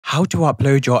How to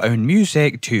upload your own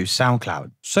music to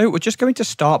Soundcloud. So we're just going to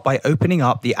start by opening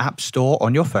up the App Store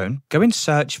on your phone. Go and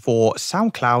search for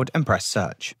Soundcloud and press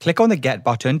search. Click on the Get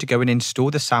button to go and install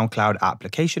the Soundcloud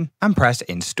application and press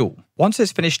install. Once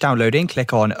it's finished downloading,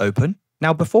 click on open.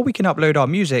 Now, before we can upload our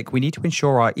music, we need to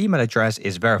ensure our email address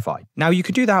is verified. Now, you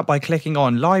can do that by clicking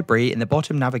on Library in the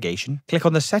bottom navigation, click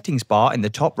on the settings bar in the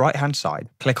top right-hand side,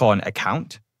 click on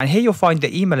Account, and here you'll find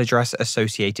the email address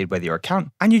associated with your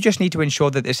account, and you just need to ensure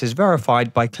that this is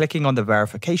verified by clicking on the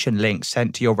verification link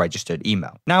sent to your registered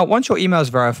email. Now, once your email is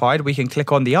verified, we can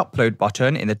click on the upload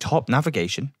button in the top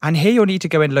navigation, and here you'll need to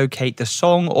go and locate the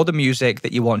song or the music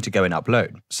that you want to go and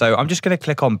upload. So I'm just going to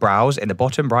click on Browse in the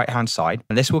bottom right-hand side,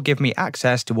 and this will give me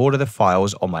access to all of the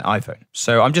files on my iPhone.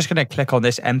 So I'm just going to click on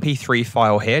this MP3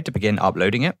 file here to begin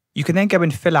uploading it. You can then go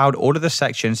and fill out all of the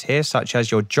sections here, such as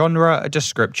your genre, a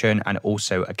description, and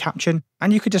also a caption.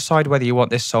 And you could decide whether you want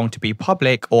this song to be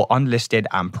public or unlisted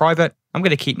and private. I'm going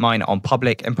to keep mine on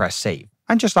public and press save.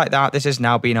 And just like that, this is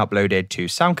now being uploaded to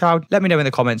SoundCloud. Let me know in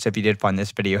the comments if you did find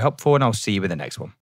this video helpful, and I'll see you in the next one.